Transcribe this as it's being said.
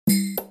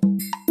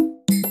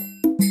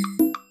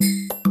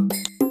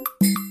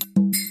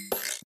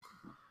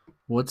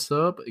What's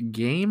up,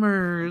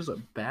 gamers?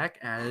 Back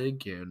at it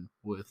again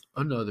with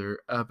another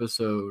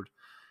episode.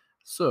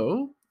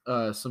 Some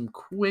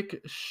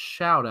quick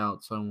shout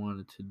outs I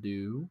wanted to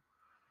do.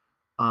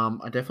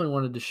 I definitely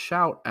wanted to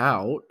shout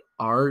out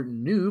our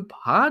new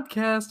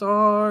podcast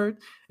art.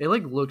 It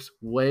looks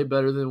way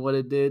better than what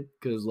it did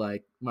because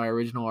my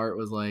original art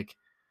was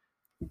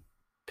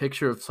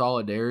picture of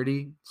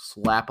solidarity,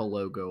 slap a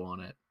logo on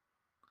it.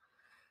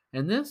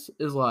 And this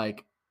is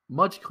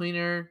much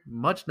cleaner,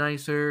 much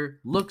nicer,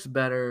 looks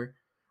better.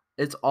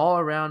 It's all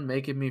around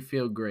making me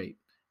feel great.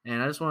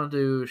 And I just wanted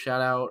to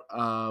shout out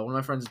one of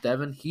my friends,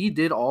 Devin. He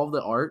did all of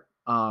the art.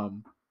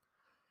 And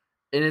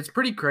it's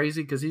pretty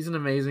crazy because he's an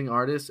amazing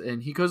artist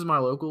and he goes to my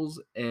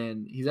locals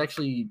and he's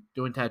actually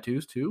doing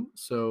tattoos too.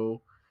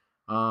 So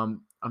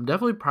I'm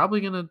definitely probably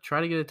going to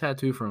try to get a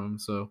tattoo from him.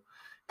 So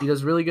he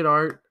does really good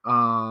art.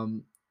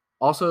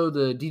 Also,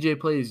 the DJ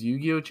Plays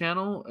Yu-Gi-Oh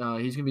channel,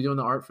 he's going to be doing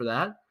the art for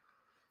that.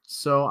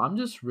 So I'm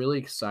just really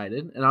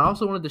excited. And I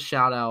also wanted to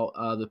shout out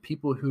the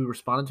people who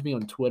responded to me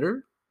on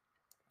Twitter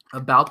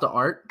about the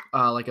art,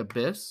 like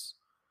Abyss,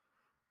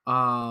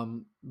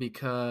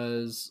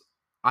 because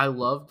I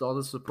loved all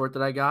the support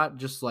that I got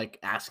just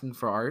asking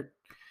for art,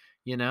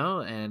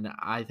 and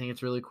I think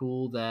it's really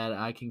cool that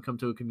I can come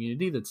to a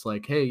community that's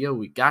like, hey, yo,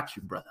 we got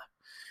you, brother.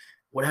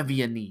 Whatever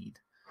you need.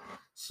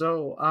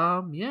 So,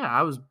 yeah,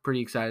 I was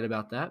pretty excited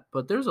about that.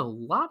 But there's a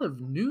lot of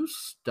new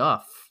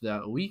stuff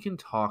that we can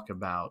talk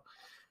about.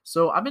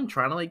 So I've been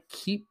trying to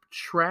keep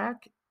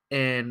track,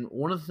 and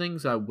one of the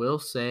things I will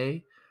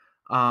say,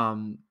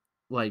 trying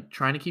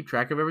to keep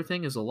track of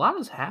everything is a lot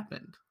has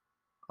happened.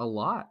 A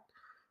lot.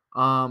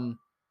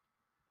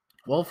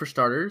 Well, for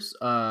starters,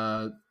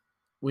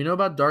 we know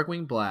about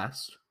Darkwing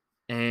Blast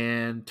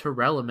and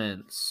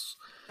Terelements,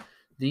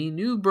 the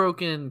new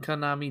broken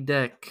Konami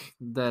deck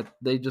that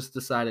they just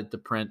decided to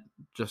print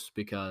just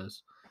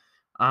because.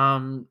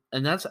 And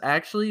that's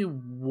actually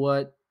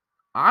what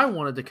I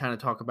wanted to kind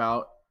of talk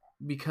about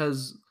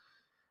because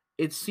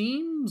it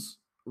seems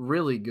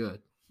really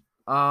good.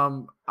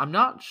 I'm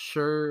not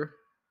sure.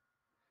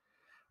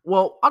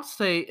 Well, I'd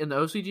say in the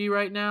OCG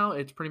right now,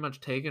 it's pretty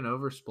much taken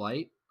over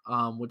Splight,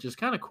 which is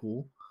kind of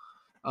cool.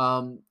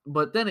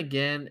 But then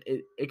again,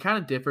 it kind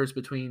of differs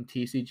between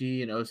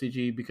TCG and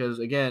OCG because,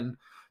 again,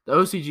 the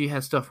OCG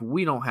has stuff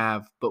we don't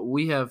have, but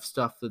we have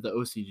stuff that the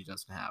OCG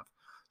doesn't have.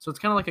 So it's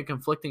kind of like a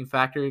conflicting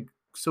factor.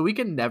 So we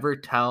can never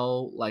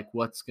tell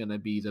what's going to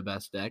be the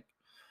best deck.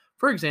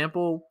 For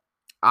example,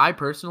 I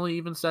personally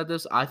even said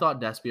this. I thought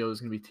Despio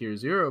was going to be tier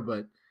 0,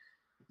 but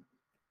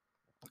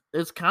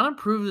it's kind of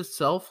proved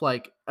itself.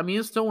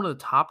 It's still one of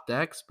the top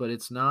decks, but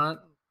it's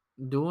not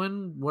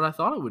doing what I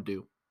thought it would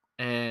do.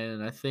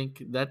 And I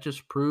think that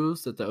just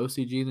proves that the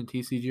OCG and the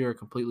TCG are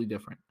completely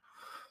different.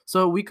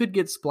 So we could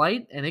get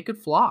Splight and it could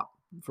flop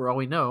for all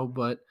we know,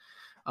 but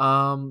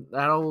time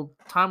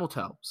will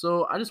tell.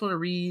 So I just want to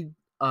read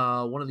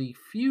one of the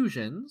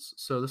fusions.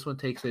 So this one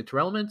takes a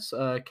Terelements,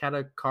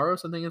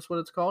 Katakaros, I think that's what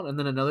it's called, and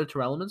then another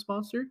Terelements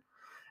monster.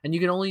 And you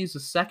can only use the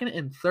second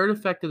and third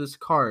effect of this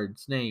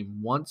card's name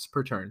once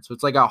per turn. So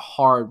it's like a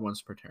hard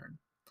once per turn.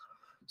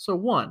 So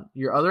 1,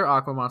 your other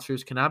aqua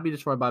monsters cannot be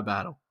destroyed by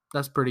battle.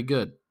 That's pretty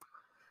good.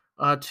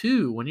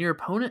 2, when your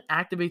opponent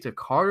activates a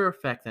card or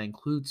effect that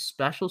includes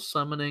special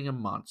summoning a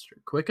monster.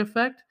 Quick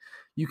effect,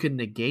 you can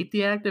negate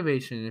the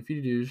activation, and if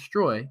you do,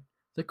 destroy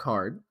the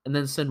card, and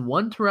then send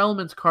 1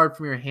 Terelements card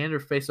from your hand or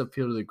face-up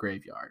field to the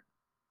graveyard.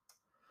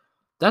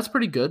 That's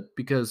pretty good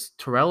because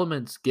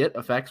Terelements get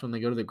effects when they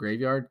go to the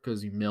graveyard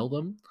because you mill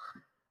them.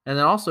 And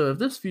then also, if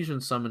this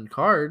fusion summoned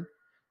card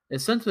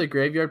is sent to the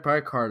graveyard by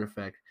a card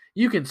effect,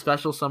 you can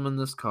special summon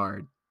this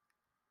card.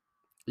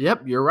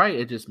 Yep, you're right.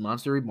 It just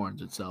monster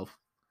reborns itself.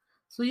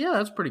 So yeah,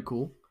 that's pretty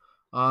cool.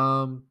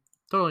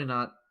 Totally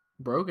not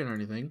broken or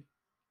anything.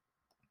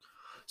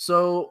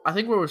 So I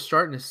think what we're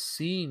starting to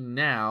see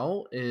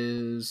now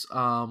is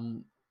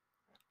I'm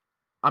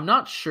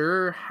not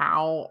sure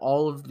how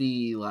all of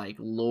the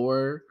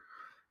lore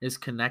is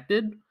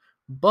connected,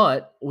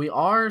 but we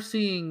are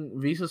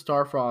seeing Visa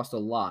Starfrost a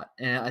lot,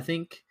 and I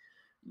think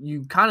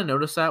you kind of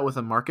notice that with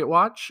a Market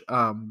Watch,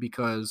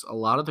 because a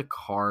lot of the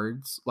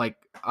cards,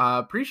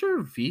 pretty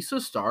sure Visa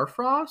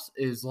Starfrost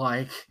is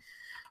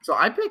so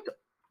I picked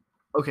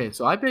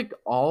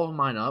all of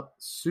mine up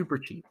super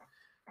cheap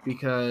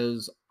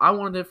because I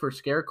wanted it for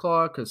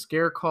Scareclaw because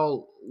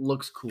Scareclaw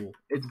looks cool.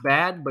 It's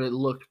bad, but it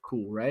looked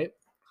cool, right?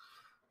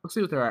 Let's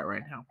see what they're at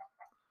right now.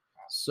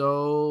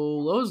 So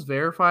lowest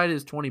verified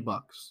is $20.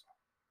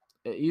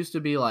 It used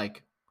to be $8.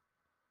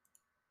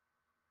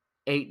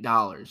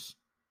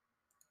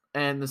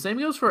 And the same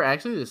goes for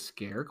actually the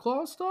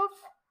Scareclaw stuff.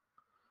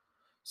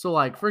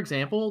 So for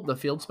example, the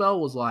field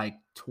spell was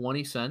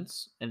 20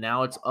 cents and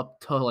now it's up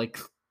to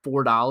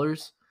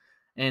 $4.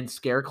 And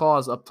Scareclaw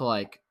is up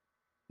to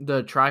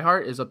the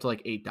Tryheart is up to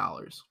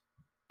 $8,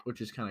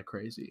 which is kind of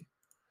crazy.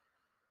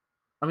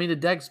 I mean, the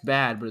deck's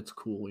bad, but it's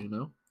cool,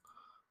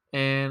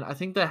 And I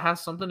think that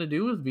has something to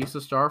do with Visa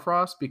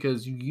Starfrost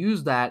because you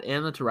use that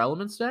in the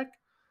Terelements deck.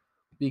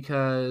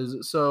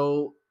 Because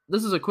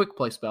this is a quick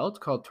play spell. It's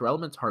called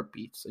Tearlamen's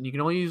Heartbeats, and you can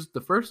only use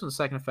the first and the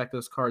second effect of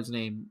this card's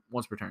name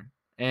once per turn,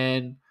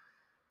 and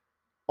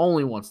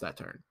only once that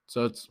turn.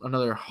 So it's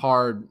another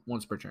hard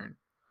once per turn.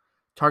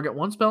 Target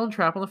one spell and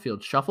trap on the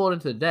field, shuffle it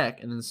into the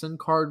deck, and then send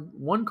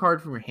one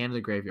card from your hand to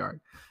the graveyard.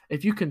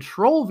 If you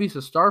control Visa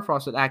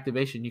Starfrost at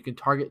activation, you can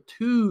target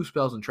 2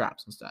 spells and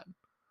traps instead.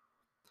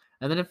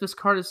 And then if this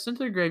card is sent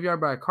to the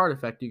graveyard by a card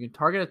effect, you can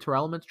target a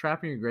Tearlamen's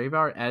trap in your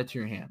graveyard, add it to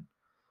your hand.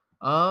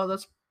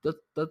 That's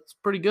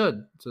pretty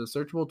good. It's a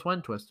searchable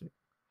Twin Twister.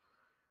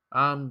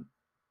 I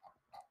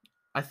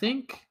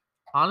think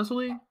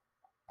honestly,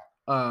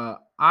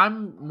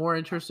 I'm more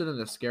interested in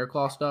the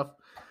Scareclaw stuff.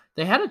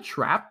 They had a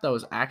trap that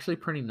was actually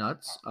pretty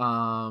nuts.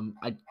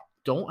 I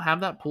don't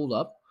have that pulled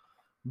up,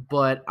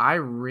 but I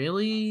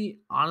really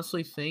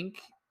honestly think.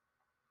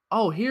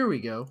 Oh, here we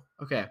go.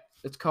 Okay,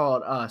 it's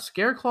called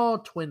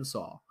Scareclaw Twin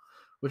Saw,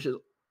 which is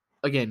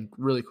again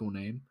really cool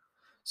name.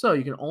 So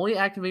you can only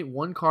activate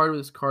one card with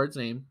this card's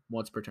name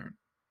once per turn.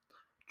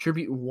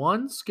 Tribute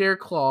 1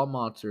 Scareclaw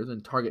monster,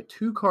 then target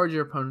 2 cards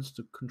your opponents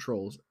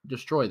controls,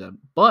 destroy them.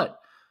 But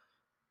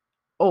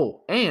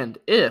and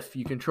if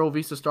you control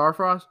Visa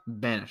Starfrost,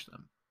 banish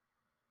them.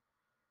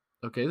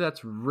 Okay,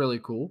 that's really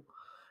cool.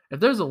 If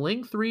there's a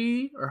Link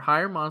 3 or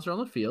higher monster on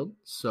the field,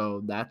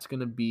 so that's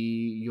going to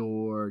be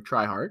your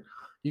Tryhard,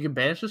 you can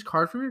banish this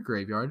card from your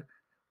graveyard.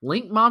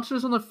 Link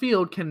monsters on the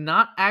field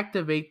cannot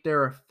activate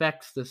their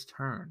effects this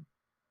turn.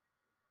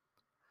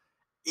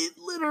 It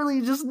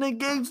literally just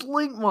negates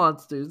Link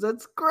monsters.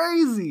 That's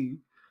crazy.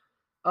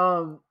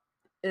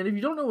 And if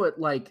you don't know what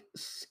like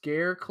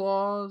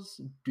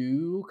Scareclaws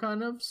do,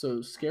 kind of, so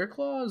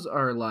Scareclaws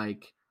are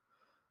like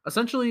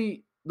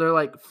essentially they're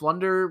like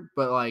Flunder,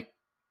 but like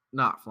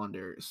not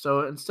Flunder.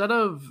 So instead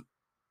of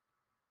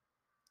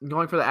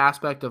going for the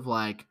aspect of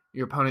like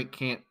your opponent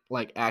can't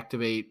like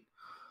activate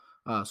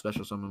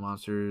special summon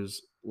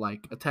monsters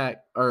like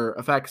attack or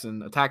effects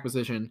and attack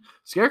position,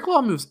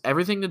 Scareclaw moves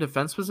everything to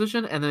defense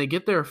position, and then they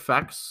get their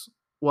effects.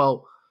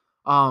 Well,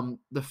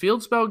 the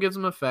field spell gives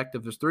them effect.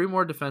 If there's 3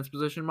 more defense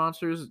position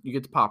monsters, you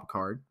get to pop a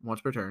card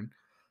once per turn.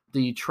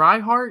 The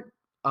Tryhard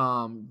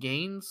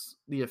gains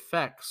the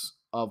effects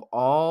of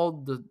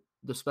all the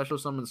special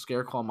summon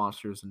Scareclaw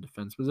monsters in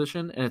defense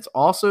position, and it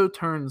also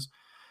turns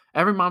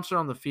every monster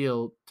on the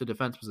field to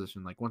defense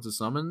position, like once it's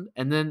summoned.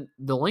 And then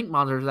the Link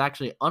monster is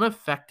actually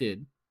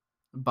unaffected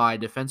by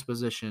defense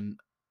position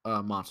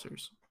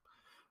monsters,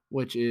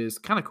 which is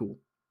kind of cool.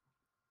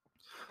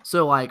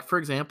 So, like for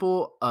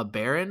example, a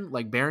Baron,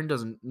 like Baron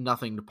does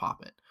nothing to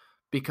pop it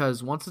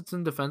because once it's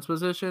in defense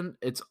position,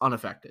 it's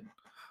unaffected.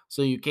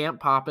 So you can't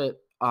pop it.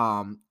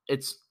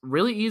 It's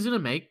really easy to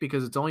make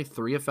because it's only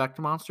 3 effect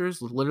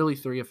monsters, literally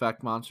 3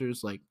 effect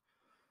monsters. Like,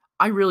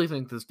 I really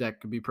think this deck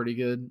could be pretty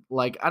good.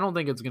 Like, I don't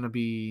think it's gonna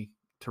be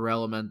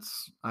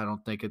Tearlaments. I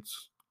don't think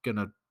it's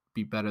gonna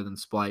be better than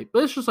Splight,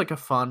 but it's just like a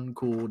fun,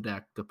 cool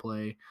deck to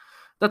play.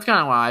 That's kind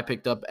of why I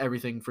picked up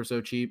everything for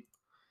so cheap.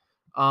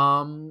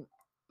 Um,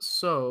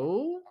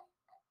 so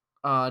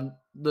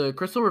the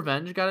Crystal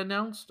Revenge got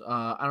announced.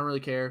 I don't really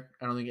care.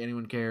 I don't think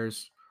anyone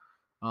cares.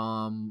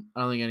 I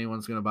don't think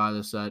anyone's gonna buy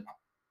this set.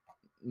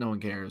 No one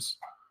cares.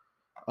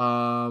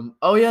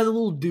 Oh yeah, the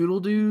little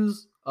doodle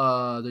doos,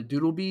 the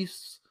doodle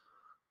beasts.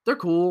 They're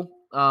cool.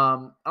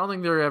 I don't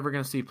think they're ever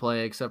gonna see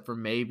play except for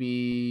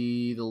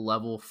maybe the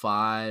level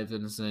 5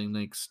 and it's an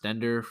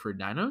extender for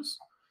dinos.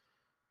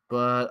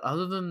 But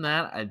other than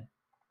that, I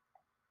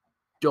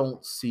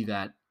don't see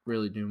that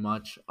really do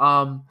much.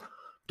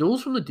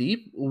 Duels from the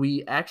Deep,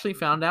 we actually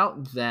found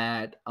out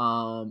that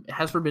it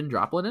has Forbidden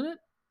Droplet in it.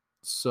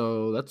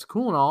 So that's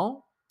cool and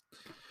all.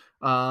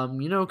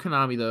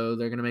 Konami though,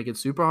 they're gonna make it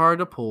super hard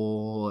to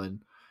pull, and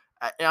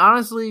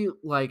honestly,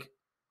 like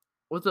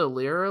with the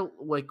Lyra,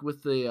 like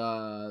with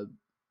the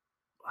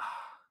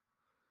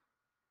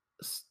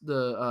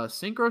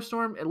Synchro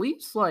Storm, at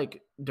least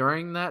like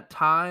during that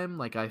time,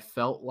 like I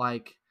felt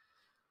like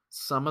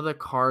some of the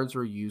cards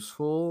were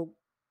useful.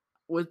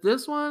 With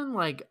this one,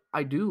 like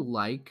I do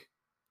like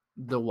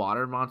the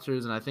water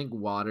monsters, and I think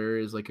water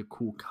is like a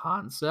cool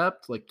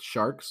concept, like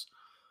sharks.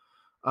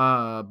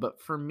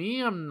 But for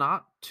me, I'm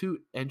not too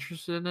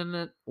interested in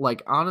it.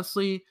 Like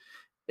honestly,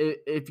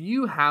 if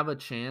you have a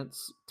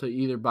chance to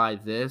either buy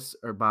this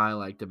or buy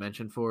like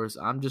Dimension Force,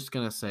 I'm just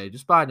gonna say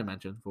just buy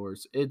Dimension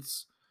Force.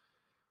 It's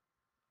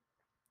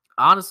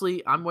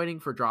honestly, I'm waiting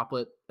for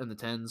Droplet and the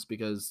 10s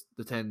because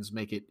the 10s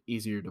make it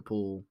easier to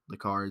pull the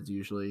cards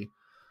usually.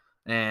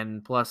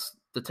 And plus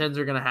the 10s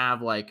are going to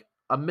have like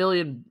a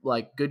million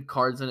like good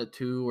cards in it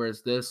too,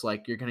 whereas this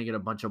like you're going to get a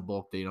bunch of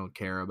bulk that you don't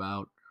care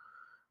about.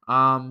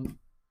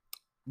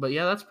 But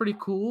yeah, that's pretty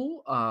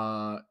cool.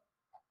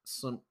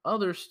 Some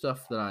other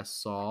stuff that I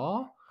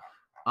saw.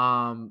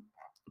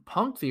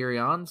 Punk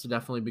Therion's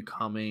definitely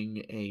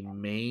becoming a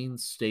main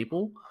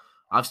staple.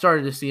 I've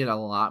started to see it a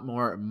lot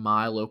more at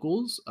my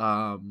locals.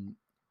 And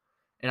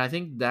I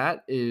think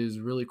that is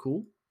really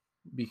cool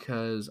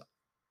because,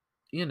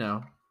 you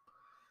know,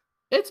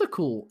 it's a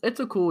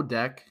cool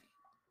deck.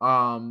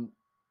 Um,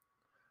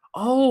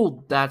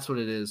 oh, that's what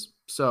it is.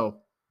 So,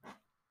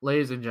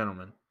 ladies and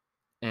gentlemen,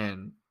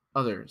 and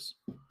others.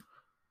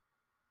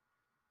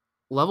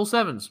 Level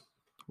 7s,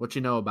 what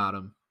you know about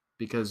them,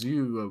 because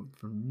you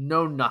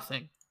know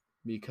nothing,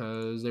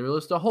 because they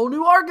released a whole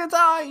new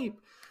archetype.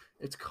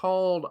 It's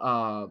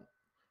called,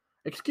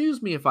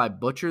 excuse me if I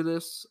butcher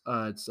this,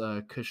 it's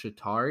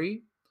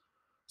Kushatari.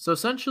 So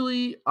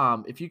essentially,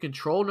 if you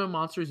control no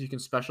monsters, you can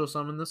special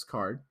summon this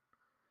card,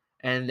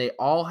 and they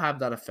all have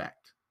that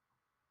effect.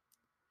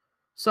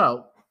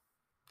 So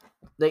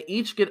they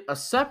each get a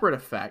separate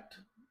effect.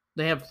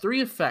 They have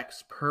 3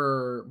 effects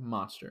per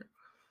monster.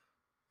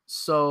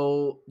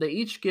 So they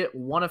each get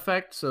one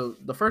effect. So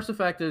the first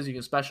effect is you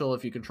can special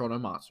if you control no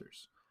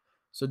monsters.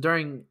 So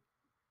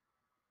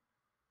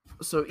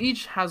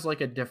each has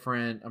like a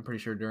different, I'm pretty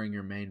sure during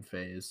your main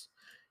phase.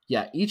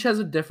 Yeah, each has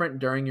a different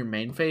during your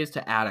main phase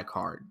to add a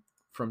card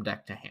from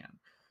deck to hand.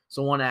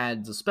 So one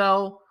adds a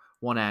spell,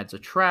 one adds a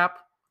trap,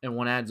 and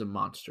one adds a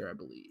monster, I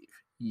believe.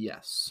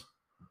 Yes.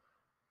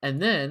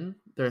 And then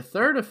their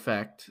third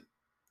effect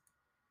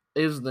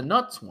is the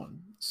nuts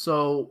one.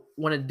 So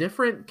when a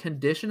different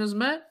condition is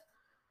met,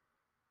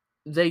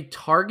 they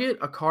target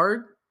a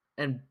card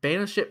and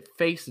banish it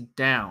face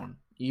down.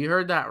 You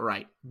heard that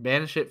right.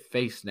 Banish it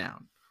face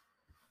down,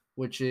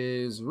 which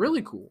is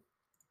really cool.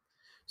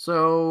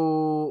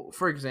 So,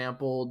 for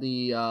example,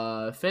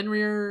 the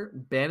Fenrir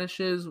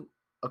banishes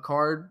a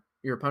card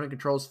your opponent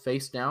controls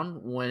face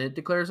down when it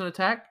declares an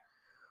attack,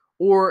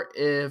 or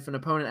if an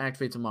opponent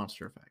activates a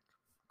monster effect.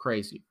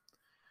 Crazy.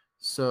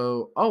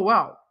 So, oh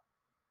wow.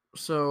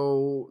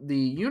 So, the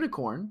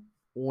Unicorn,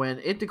 when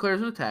it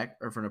declares an attack,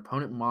 or if an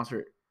opponent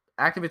monster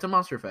activates a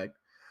monster effect,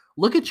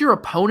 look at your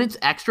opponent's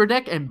extra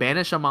deck and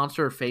banish a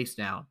monster face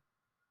down.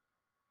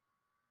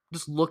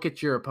 Just look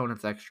at your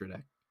opponent's extra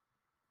deck.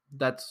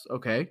 That's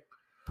okay.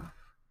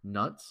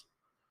 Nuts.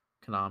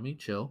 Konami,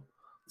 chill.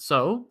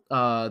 So,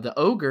 the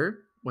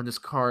Ogre, when this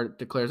card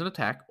declares an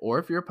attack, or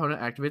if your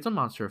opponent activates a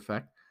monster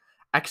effect,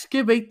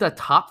 excavate the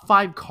top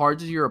 5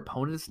 cards of your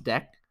opponent's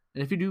deck,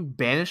 and if you do,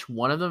 banish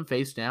one of them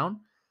face down,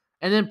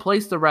 and then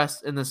place the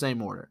rest in the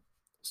same order.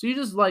 So you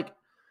just like,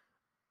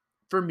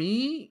 for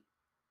me,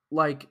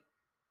 like,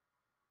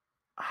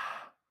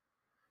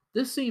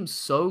 this seems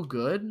so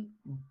good,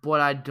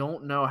 but I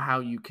don't know how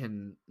you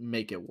can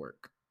make it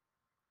work.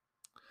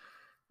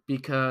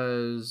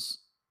 Because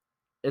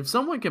if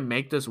someone can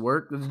make this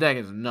work, this deck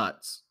is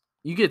nuts.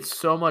 You get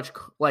so much,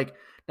 like,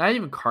 not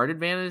even card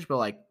advantage, but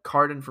like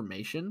card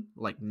information,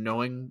 like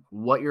knowing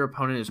what your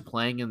opponent is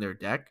playing in their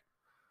deck,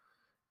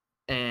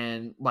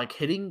 and like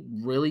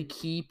hitting really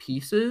key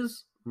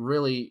pieces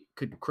really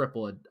could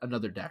cripple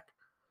another deck.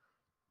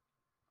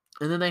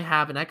 And then they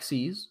have an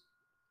Xyz,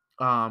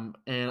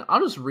 and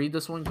I'll just read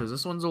this one because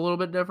this one's a little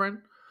bit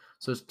different.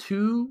 So it's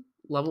two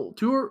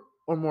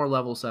or more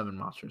level 7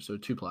 monsters, so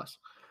 2+.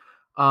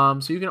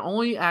 So you can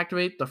only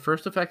activate the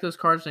first effect of this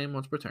card's name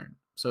once per turn.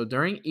 So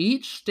during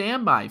each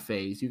standby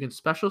phase, you can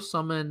special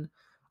summon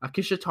a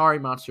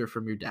Kushatari monster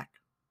from your deck.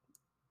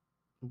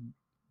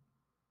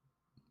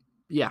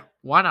 Yeah,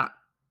 why not?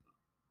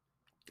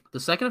 The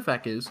second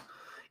effect is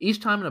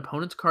each time an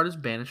opponent's card is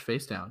banished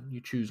face down,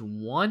 you choose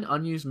one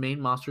unused main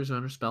monster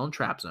zone or spell and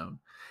trap zone.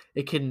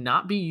 It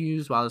cannot be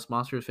used while this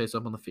monster is face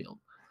up on the field.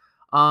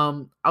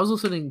 I was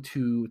listening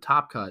to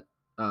Top Cut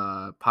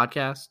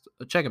podcast.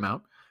 Check them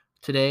out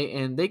today,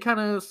 and they kind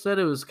of said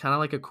it was kind of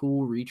like a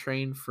cool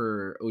retrain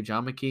for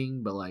Ojama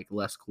King, but like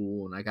less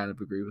cool, and I kind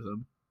of agree with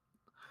them.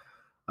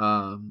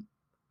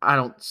 I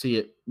don't see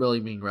it really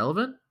being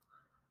relevant.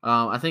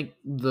 I think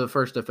the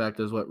first effect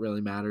is what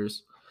really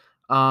matters.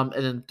 And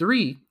then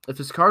 3, if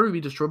this card would be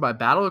destroyed by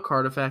battle or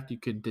card effect, you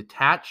can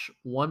detach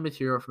one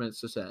material from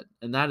its set,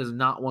 and that is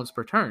not once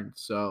per turn.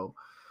 So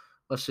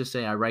let's just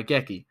say I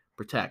Raigeki,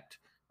 protect.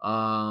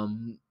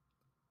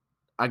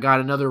 I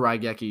got another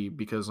Raigeki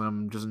because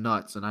I'm just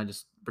nuts and I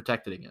just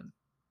protect it again.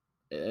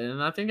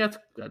 And I think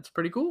that's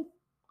pretty cool.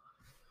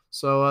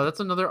 So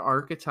that's another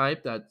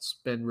archetype that's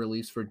been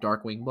released for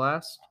Darkwing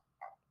Blast.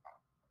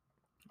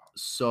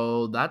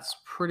 So that's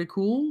pretty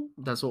cool.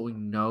 That's what we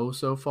know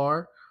so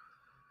far.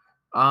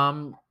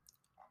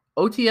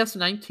 OTS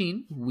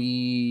 19,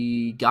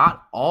 we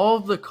got all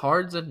of the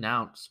cards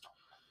announced.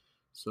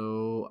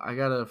 So I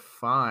gotta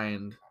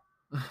find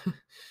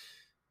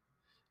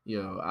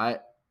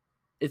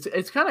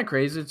it's kind of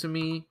crazy to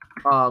me.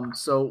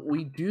 So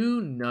we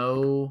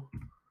know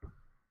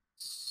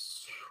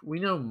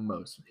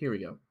most. Here we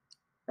go.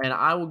 And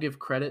I will give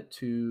credit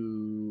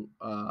to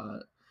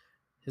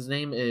his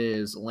name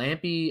is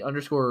Lampy _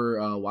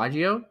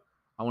 YGO.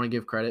 I want to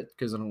give credit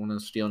because I don't want to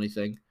steal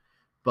anything.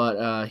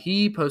 But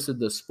he posted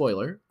the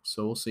spoiler,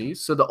 so we'll see.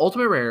 So the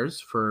ultimate rares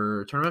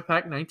for Tournament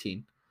Pack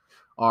 19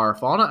 are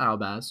Fauna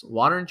Albaz,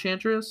 Water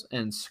Enchantress,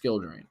 and Skill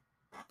Drain.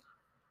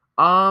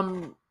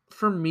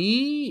 For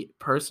me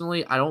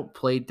personally, I don't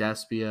play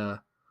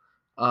Despia.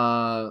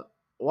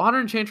 Water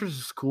Enchantress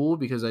is cool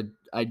because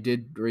I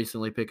did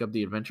recently pick up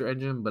the Adventure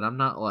Engine, but I'm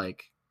not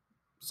like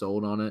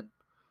sold on it.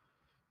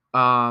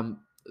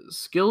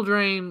 Skill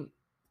Drain,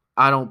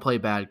 I don't play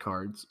bad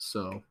cards,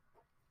 so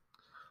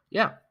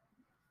yeah.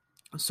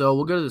 So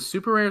we'll go to the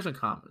super rares and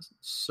commons.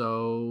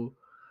 So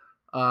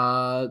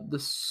the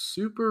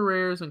super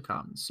rares and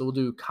commons. So we'll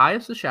do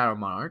Caius the Shadow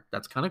Monarch.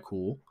 That's kind of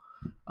cool.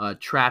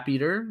 Trap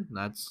Eater.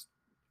 That's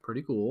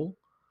pretty cool.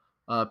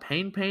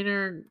 Pain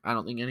Painter. I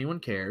don't think anyone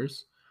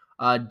cares.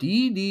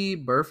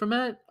 DD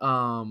Baphomet.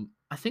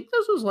 I think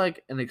this was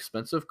like an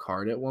expensive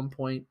card at one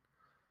point.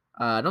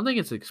 I don't think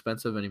it's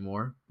expensive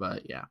anymore,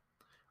 but yeah.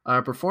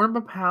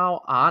 Perform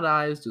Pow, Odd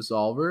Eyes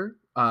Dissolver,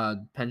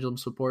 Pendulum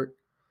Support.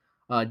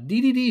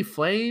 DDD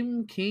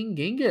Flame King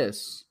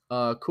Genghis.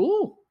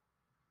 Cool.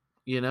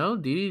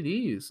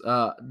 DDDs.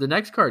 The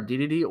next card,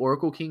 DDD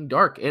Oracle King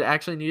Dark. It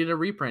actually needed a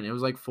reprint. It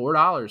was like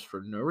 $4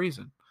 for no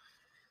reason.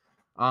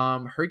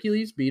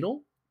 Hercules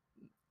Beetle.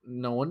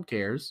 No one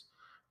cares.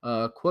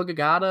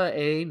 Quagagata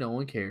A. No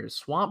one cares.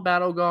 Swamp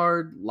Battle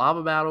Guard,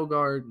 Lava Battle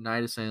Guard,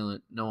 Night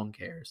Assailant. No one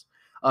cares.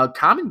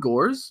 Common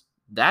Gores.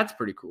 That's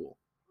pretty cool.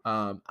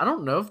 I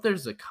don't know if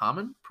there's a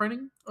common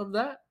printing of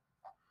that.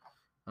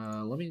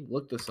 Let me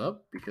look this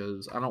up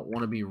because I don't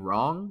want to be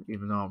wrong,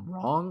 even though I'm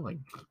wrong like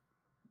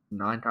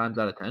 9 times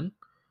out of 10.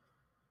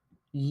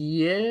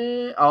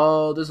 Yeah.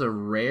 Oh, there's a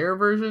rare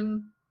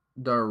version.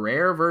 The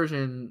rare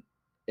version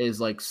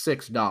is like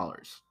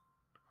 $6.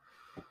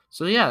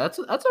 So yeah, that's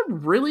a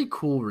really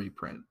cool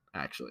reprint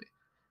actually.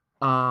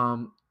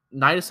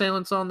 Night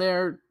Assailant's on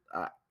there.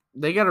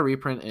 They got a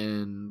reprint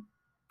in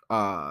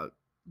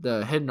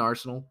the Hidden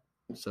Arsenal.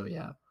 So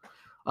yeah.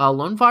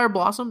 Lone Fire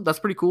Blossom, that's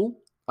pretty cool.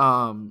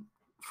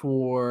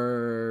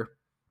 For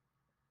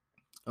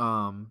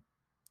Sun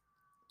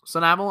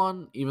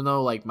Avalon, even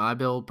though like my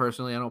build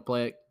personally I don't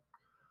play it.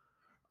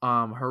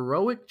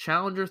 Heroic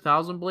Challenger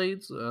Thousand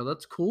Blades,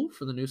 that's cool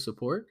for the new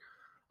support.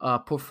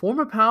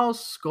 Performapal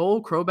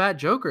Skull Crobat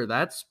Joker,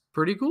 that's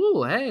pretty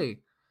cool. Hey,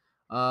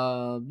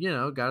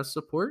 gotta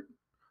support.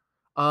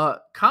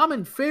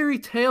 Common Fairy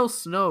Tale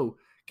Snow.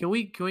 Can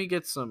we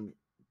get some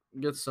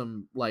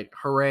like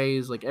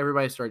hoorays? Like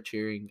everybody start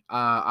cheering.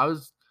 I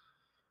was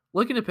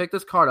looking to pick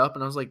this card up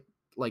and I was like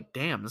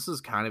damn, this is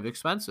kind of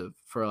expensive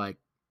for like.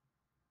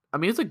 I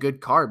mean, it's a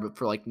good card, but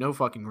for like no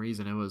fucking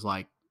reason, it was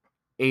like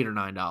 $8 or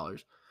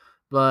 $9.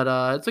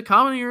 But it's a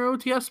common in your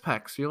OTS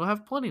pack, so you'll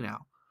have plenty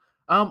now.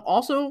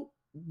 Also,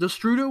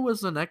 Destrudo was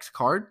the next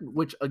card,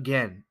 which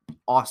again,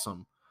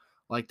 awesome.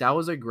 Like that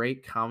was a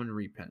great common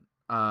reprint.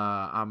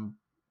 I'm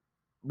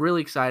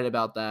really excited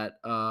about that.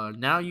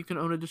 Now you can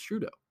own a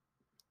Destrudo.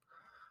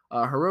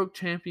 Heroic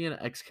Champion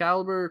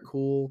Excalibur,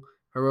 cool.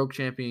 Heroic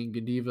Champion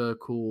Godiva,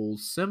 cool.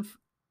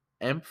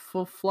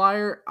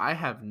 Amphiflyer, I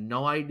have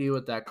no idea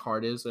what that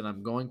card is, and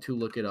I'm going to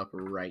look it up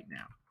right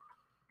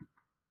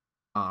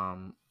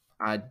now.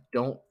 I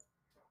don't.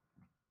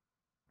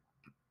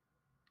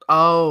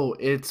 Oh,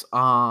 it's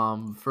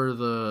for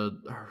the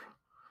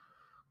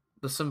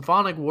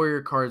Symphonic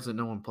Warrior cards that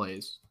no one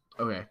plays.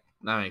 Okay,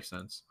 that makes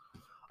sense.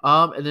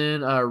 And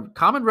then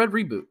Common Red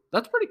Reboot.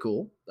 That's pretty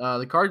cool.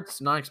 The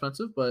card's not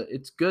expensive, but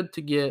it's good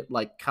to get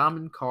like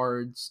common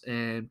cards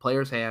in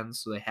players'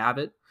 hands so they have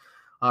it.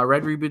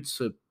 Red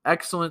Reboot's an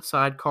excellent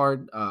side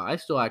card. I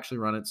still actually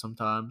run it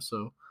sometimes,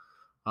 so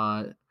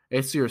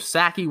it's your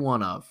Saki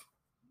one of.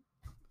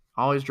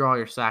 Always draw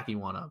your Saki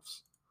one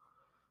ofs.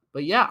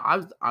 But yeah,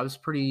 I was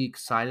pretty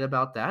excited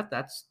about that.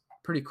 That's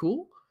pretty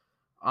cool.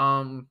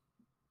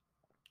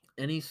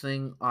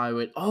 Anything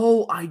I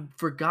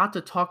forgot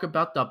to talk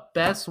about the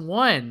best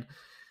one.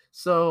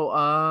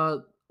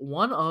 So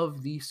one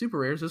of the super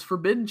rares is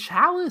Forbidden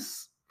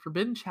Chalice.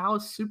 Forbidden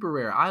Chalice super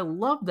rare. I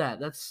love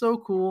that. That's so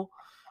cool.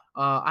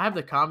 I have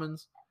the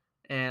commons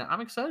and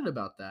I'm excited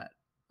about that.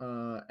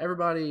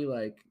 Everybody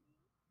like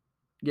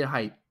get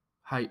hype.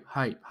 Hype,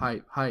 hype,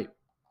 hype, hype.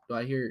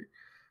 I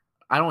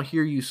don't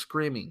hear you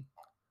screaming.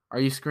 Are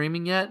you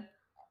screaming yet?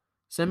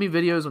 Send me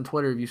videos on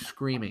Twitter of you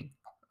screaming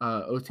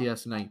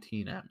OTS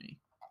 19 at me.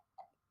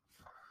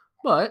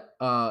 But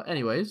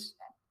anyways,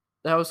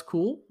 that was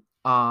cool.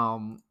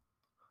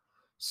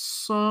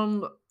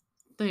 Some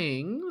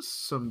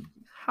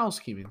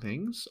housekeeping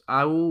things.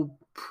 I will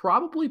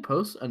probably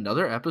post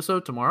another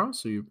episode tomorrow.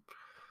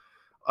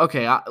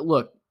 Okay,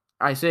 look,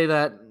 I say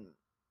that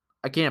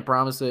I can't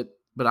promise it,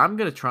 but I'm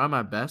gonna try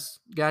my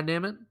best. God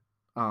damn it.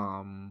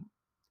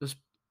 Just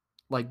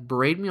like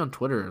berate me on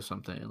Twitter or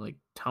something. Like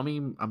tell me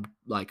I'm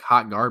like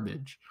hot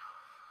garbage.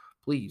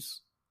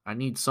 Please. I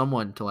need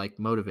someone to like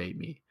motivate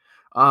me.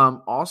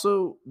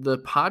 Also the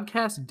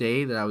podcast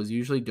day that I was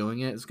usually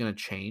doing it is gonna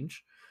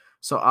change.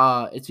 So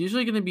it's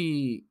usually gonna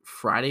be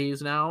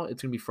Fridays now.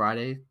 It's gonna be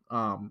Friday.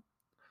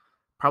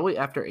 Probably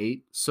after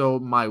 8. So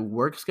my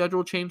work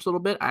schedule changed a little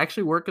bit. I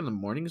actually work in the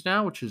mornings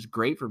now, which is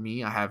great for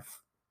me. I have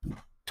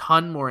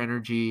ton more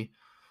energy.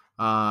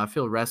 I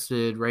feel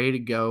rested, ready to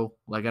go.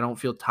 Like I don't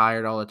feel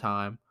tired all the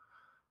time.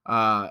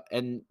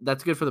 And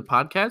that's good for the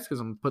podcast because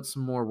I'm gonna put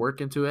some more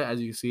work into it.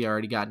 As you can see, I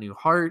already got new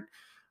heart.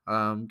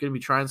 I'm gonna be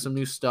trying some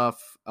new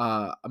stuff.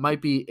 I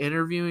might be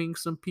interviewing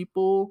some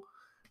people,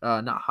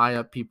 not high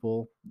up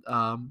people,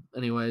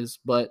 anyways,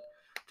 but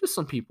just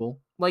some people.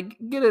 Like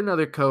get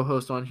another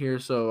co-host on here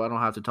so I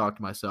don't have to talk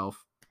to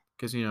myself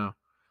because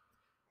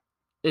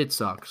it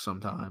sucks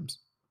sometimes.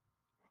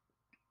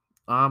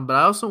 But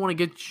I also want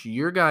to get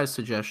your guys'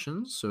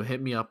 suggestions. So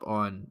hit me up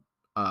on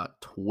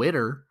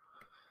Twitter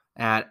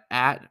at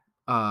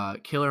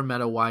Killer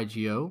Meta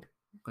YGO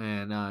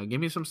and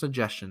give me some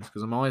suggestions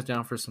because I'm always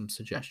down for some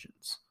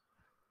suggestions.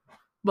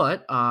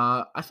 But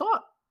I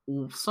thought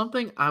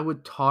something I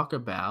would talk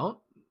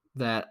about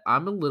that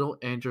I'm a little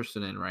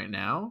interested in right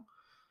now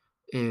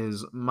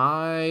is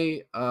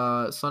my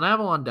Sun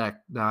Avalon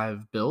deck that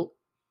I've built.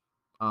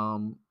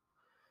 Um,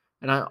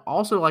 and I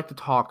also like to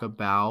talk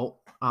about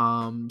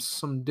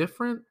some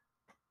different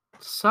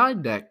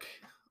side deck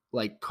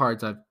like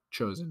cards I've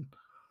chosen.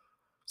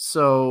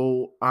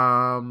 So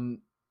I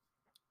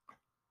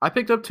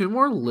picked up two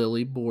more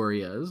Lily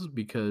Boreas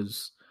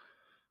because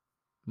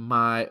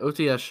my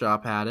OTS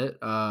shop had it,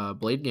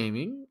 Blade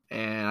Gaming,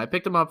 and I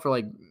picked them up for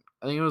like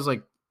I think it was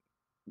like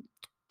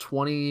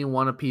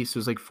 21 a piece. It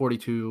was like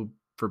 42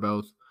 for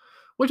both,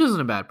 which isn't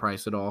a bad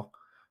price at all.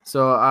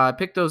 So I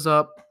picked those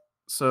up.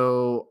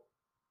 So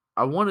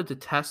I wanted to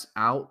test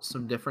out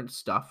some different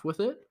stuff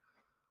with it.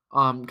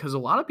 Because a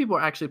lot of people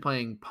are actually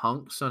playing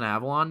Punk Sun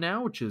Avalon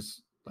now, which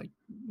is like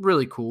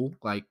really cool.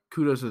 Like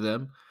kudos to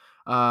them.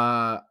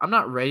 I'm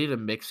not ready to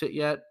mix it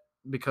yet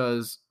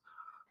because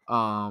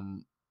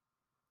um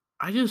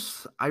I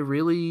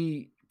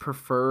really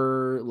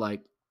prefer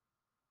like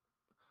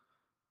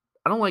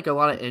I don't like a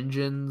lot of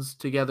engines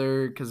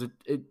together because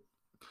it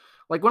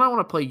like when I want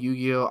to play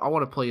Yu-Gi-Oh, I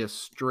want to play a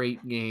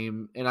straight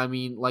game, and I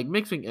mean like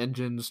mixing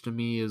engines to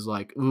me is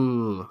like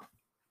ooh.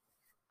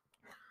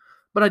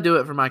 But I do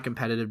it for my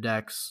competitive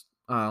decks,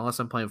 unless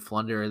I'm playing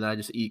Flunder, and then I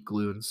just eat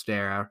glue and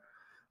stare.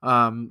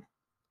 Um,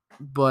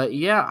 but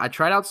yeah, I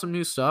tried out some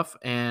new stuff,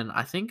 and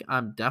I think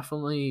I'm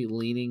definitely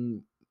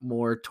leaning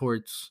more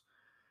towards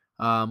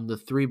the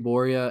three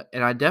Borea,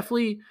 and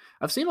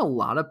I've seen a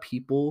lot of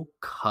people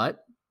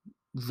cut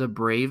the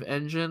Brave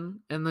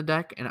engine in the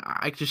deck, and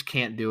I just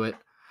can't do it.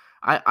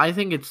 I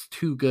think it's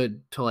too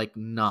good to like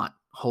not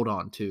hold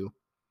on to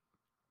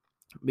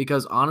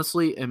because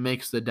honestly, it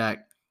makes the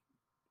deck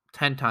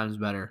 10 times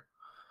better.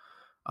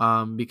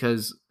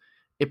 Because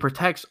it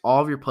protects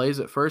all of your plays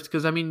at first.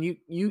 Because I mean,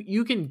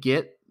 you can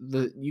get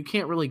you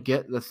can't really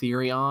get the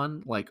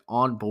Therion like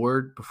on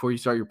board before you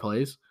start your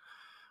plays.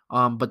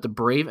 But the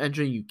Brave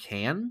engine you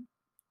can,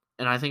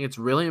 and I think it's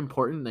really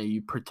important that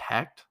you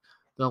protect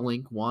the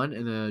Link One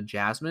and the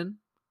Jasmine.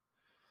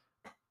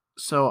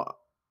 So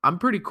I'm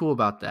pretty cool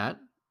about that.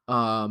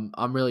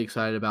 I'm really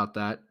excited about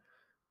that.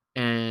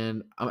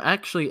 And I'm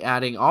actually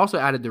also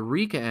added the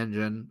Rika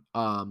engine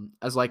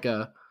as like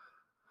a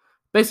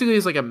basically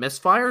it's like a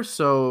misfire.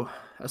 So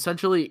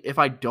essentially, if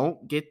I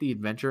don't get the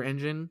adventure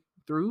engine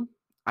through,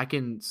 I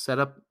can set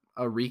up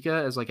a Rika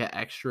as like an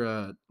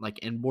extra like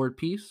inboard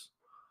piece.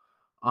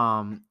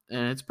 And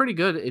it's pretty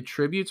good. It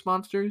tributes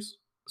monsters.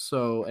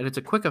 So and it's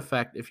a quick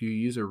effect if you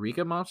use a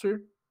Rika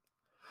monster,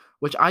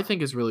 which I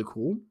think is really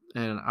cool,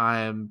 and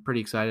I am pretty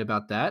excited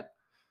about that.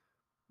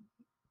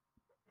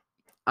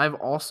 I've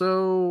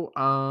also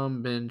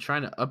been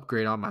trying to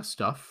upgrade all my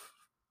stuff,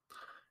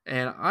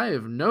 and I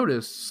have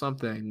noticed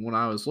something when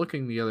I was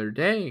looking the other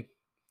day.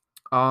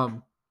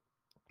 Um,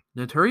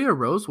 Naturia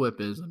Rose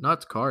Whip is a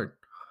nuts card.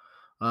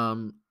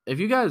 If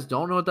you guys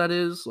don't know what that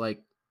is,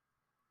 like,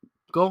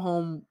 go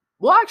home.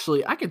 Well,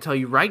 actually, I can tell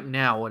you right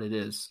now what it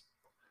is.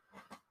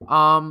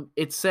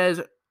 It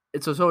says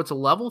it's a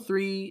level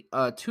 3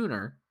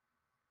 tuner.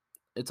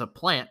 It's a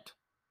plant,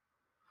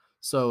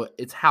 so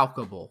it's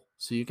howkable,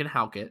 so you can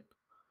howk it.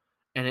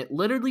 And it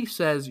literally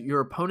says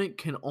your opponent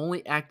can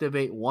only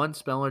activate one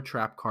spell or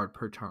trap card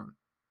per turn.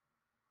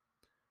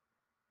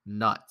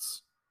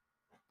 Nuts.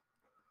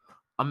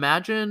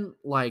 Imagine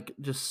like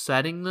just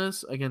setting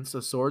this against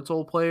a Sword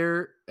Soul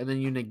player and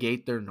then you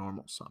negate their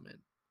normal summon.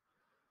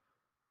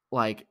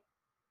 Like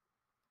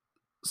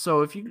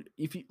so if you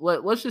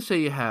let's just say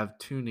you have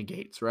two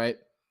negates, right?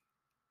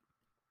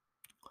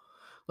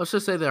 Let's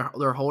just say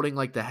they're holding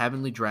like the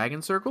Heavenly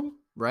Dragon Circle,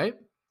 right?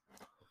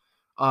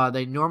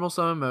 They normal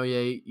summon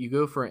Moye, you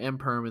go for an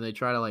imperm and they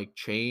try to like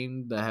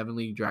chain the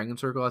Heavenly Dragon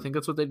Circle. I think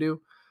that's what they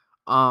do.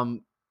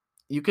 Um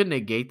you can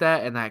negate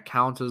that and that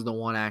counts as the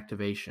one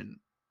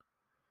activation.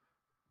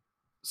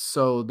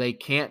 So they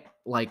can't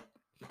like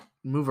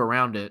move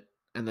around it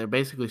and they're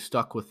basically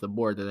stuck with the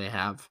board that they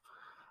have.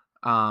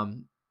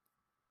 Um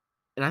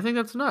and I think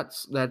that's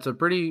nuts. That's a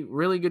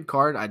really good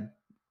card. I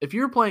if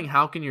you're playing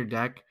Hulk in your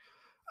deck,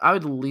 I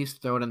would at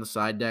least throw it in the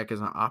side deck as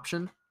an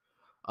option.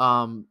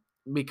 Um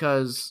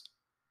because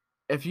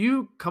if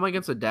you come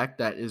against a deck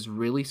that is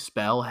really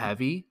spell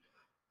heavy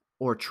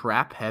or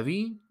trap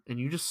heavy and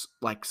you just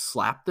like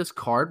slap this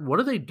card, what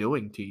are they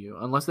doing to you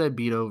unless they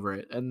beat over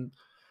it? And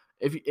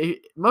if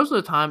most of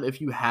the time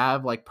if you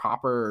have like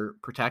proper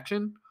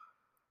protection,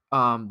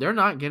 they're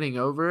not getting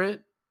over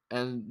it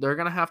and they're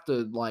going to have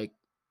to like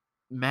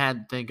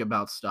mad think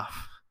about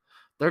stuff.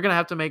 They're going to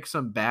have to make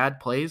some bad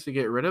plays to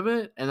get rid of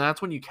it and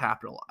that's when you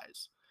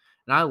capitalize.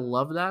 And I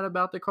love that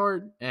about the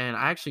card and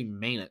I actually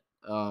main it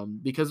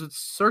because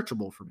it's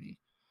searchable for me.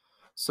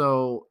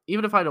 So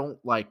even if I don't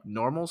like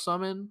normal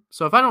summon,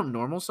 so if I don't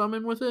normal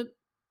summon with it,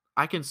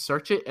 I can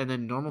search it and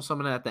then normal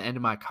summon it at the end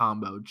of my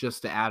combo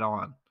just to add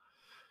on.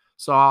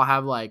 So I'll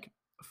have like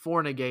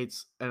 4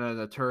 negates and then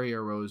a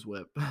Turia Rose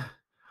Whip.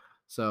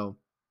 So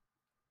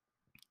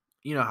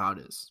you know how it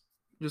is.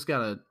 Just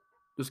gotta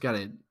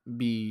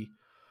be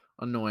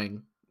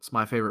annoying. It's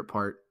my favorite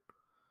part.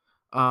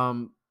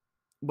 Um,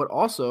 but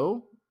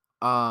also,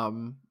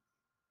 um,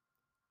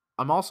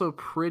 I'm also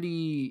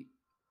pretty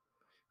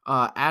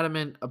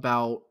adamant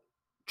about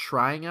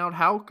trying out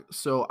Hulk.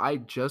 So I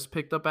just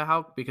picked up a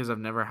Hulk because I've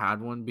never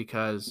had one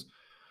because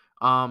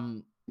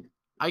um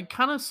I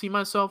kind of see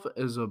myself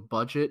as a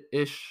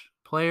budget-ish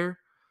player.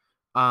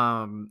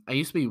 I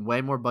used to be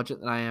way more budget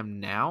than I am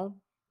now.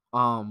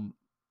 Um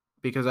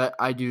because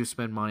I do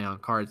spend money on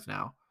cards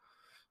now.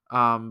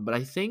 But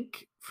I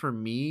think for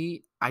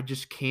me, I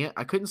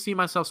couldn't see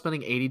myself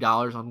spending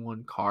 $80 on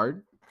one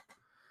card.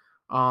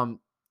 Um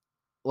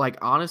like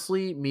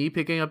honestly, me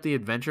picking up the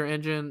adventure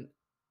engine,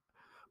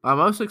 my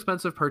most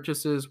expensive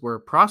purchases were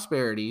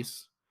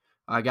prosperities.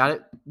 I got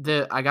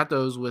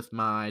those with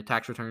my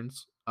tax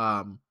returns.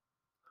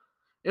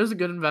 It was a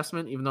good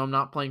investment, even though I'm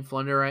not playing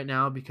Flunder right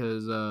now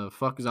because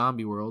fuck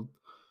Zombie World.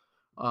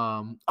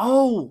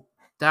 Oh,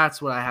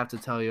 that's what I have to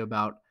tell you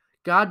about.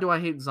 God, do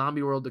I hate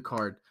Zombie World the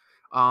card.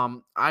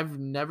 I've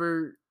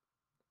never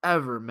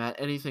ever met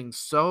anything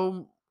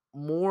so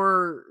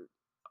more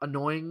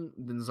annoying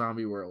than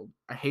Zombie World.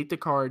 I hate the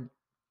card.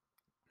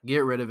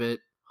 Get rid of it.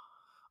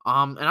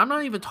 And I'm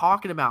not even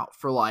talking about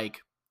for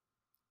like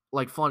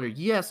Flunder.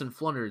 Yes, in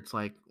Flunder it's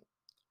like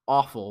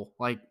awful.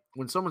 Like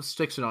when someone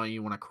sticks it on you,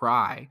 you want to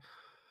cry.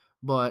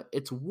 But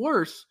it's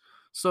worse.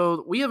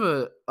 So we have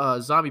a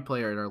zombie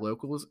player at our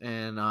locals,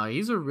 and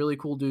he's a really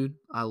cool dude.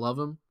 I love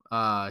him.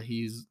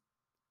 He's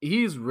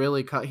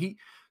really cut.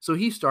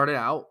 He started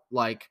out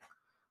like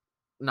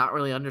not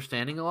really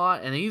understanding a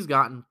lot, and he's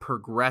gotten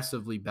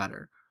progressively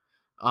better.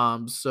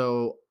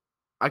 So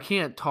I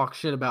can't talk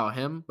shit about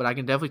him, but I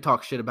can definitely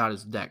talk shit about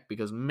his deck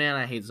because man,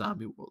 I hate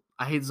Zombie World.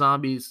 I hate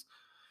zombies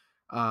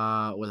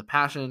with a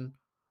passion.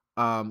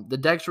 The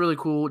deck's really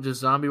cool.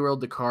 Just Zombie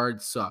World, the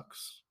card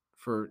sucks.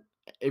 For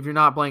if you're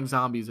not playing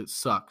zombies, it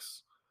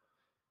sucks.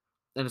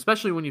 And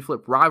especially when you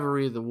flip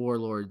Rivalry of the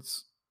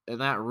Warlords,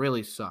 and that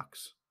really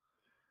sucks.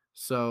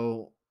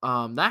 So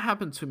that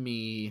happened to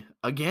me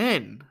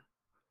again.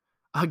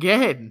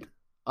 Again.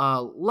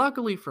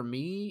 Luckily for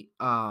me,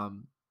 I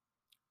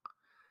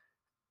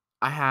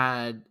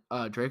had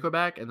Draco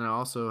back, and then I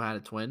also had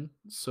a twin,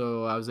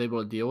 so I was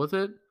able to deal with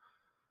it.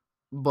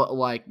 But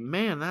like,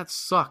 man, that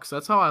sucks.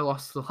 That's how I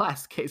lost the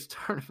last case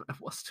tournament. I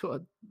lost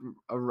to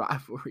a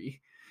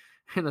rivalry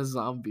in a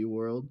zombie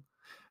world.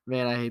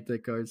 Man, I hate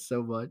that card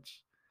so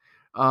much.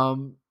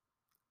 Um,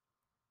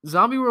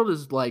 Zombie World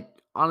is like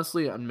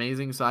honestly an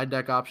amazing side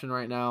deck option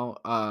right now.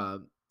 I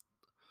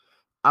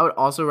would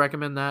also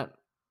recommend that.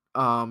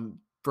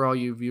 For all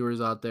you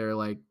viewers out there,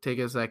 like take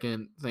a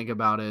second, think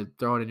about it,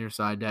 throw it in your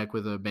side deck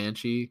with a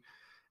Banshee.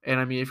 And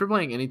I mean, if you're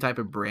playing any type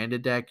of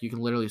branded deck, you can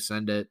literally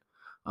send it.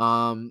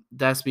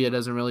 Despia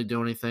doesn't really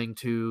do anything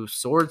to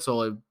Sword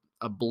Soul. It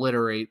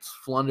obliterates.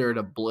 Flunder, it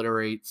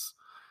obliterates.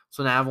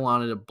 So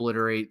Avalon, it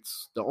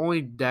obliterates. The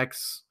only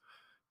decks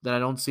that I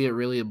don't see it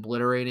really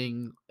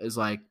obliterating is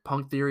like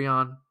Punk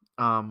Therion,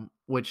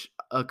 which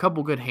a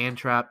couple good hand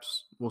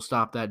traps will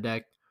stop that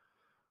deck.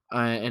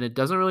 And it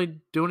doesn't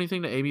really do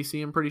anything to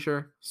ABC, I'm pretty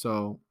sure.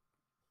 So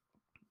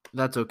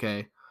that's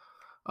okay.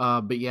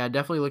 But yeah,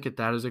 definitely look at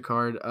that as a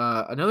card.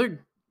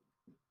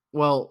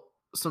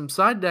 Some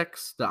side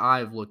decks that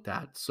I've looked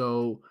at.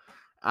 So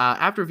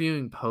after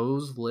viewing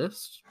Poe's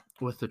list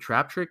with the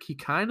Trap Trick, he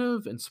kind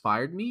of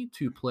inspired me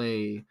to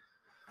play.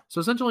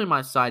 So essentially,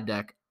 my side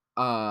deck,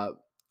 I'm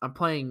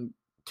playing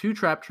 2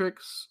 Trap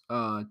Tricks,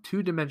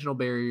 2 Dimensional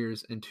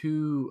Barriers, and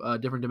 2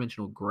 different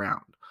Dimensional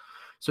Ground.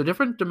 So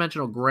different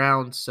Dimensional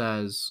Ground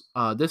says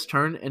this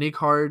turn, any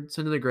card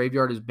sent to the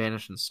graveyard is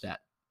banished instead.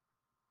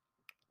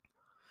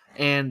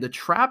 And the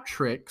Trap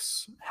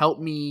Tricks help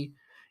me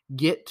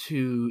get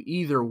to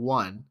either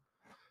one.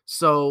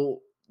 So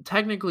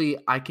technically,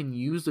 I can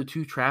use the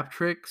 2 Trap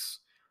Tricks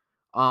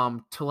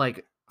to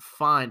like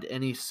find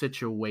any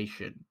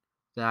situation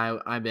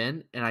that I'm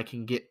in, and I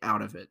can get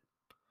out of it.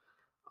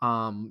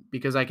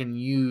 Because I can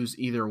use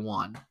either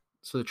one.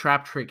 So the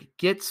Trap Trick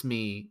gets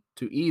me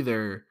to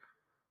either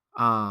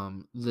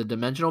the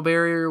Dimensional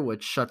Barrier,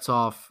 which shuts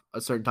off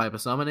a certain type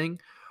of summoning,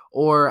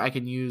 or I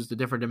can use the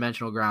different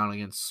Dimensional Ground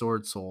against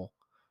Sword Soul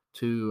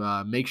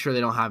to make sure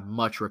they don't have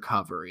much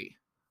recovery.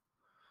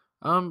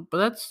 But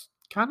that's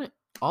kind of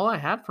all I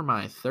had for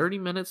my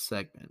 30-minute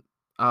segment.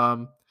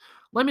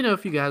 Let me know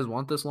if you guys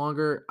want this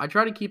longer. I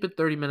try to keep it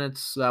 30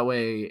 minutes. That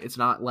way it's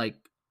not like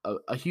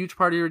a huge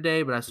part of your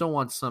day, but I still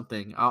want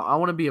something. I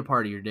want to be a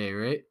part of your day,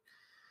 right?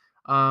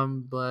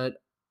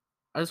 But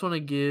I just want to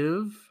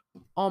give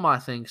all my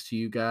thanks to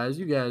you guys.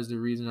 You guys are the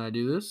reason I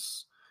do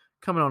this.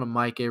 Coming on a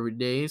mic every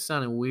day,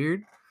 sounding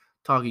weird,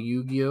 talking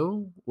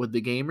Yu-Gi-Oh with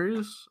the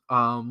gamers.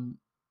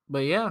 But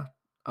yeah,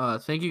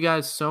 thank you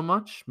guys so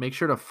much. Make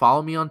sure to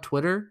follow me on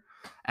Twitter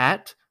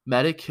at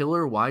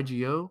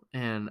MetaKillerYGO,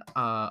 and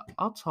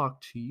I'll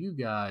talk to you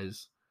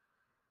guys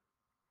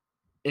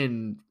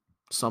in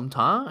some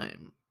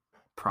time,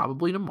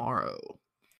 probably tomorrow.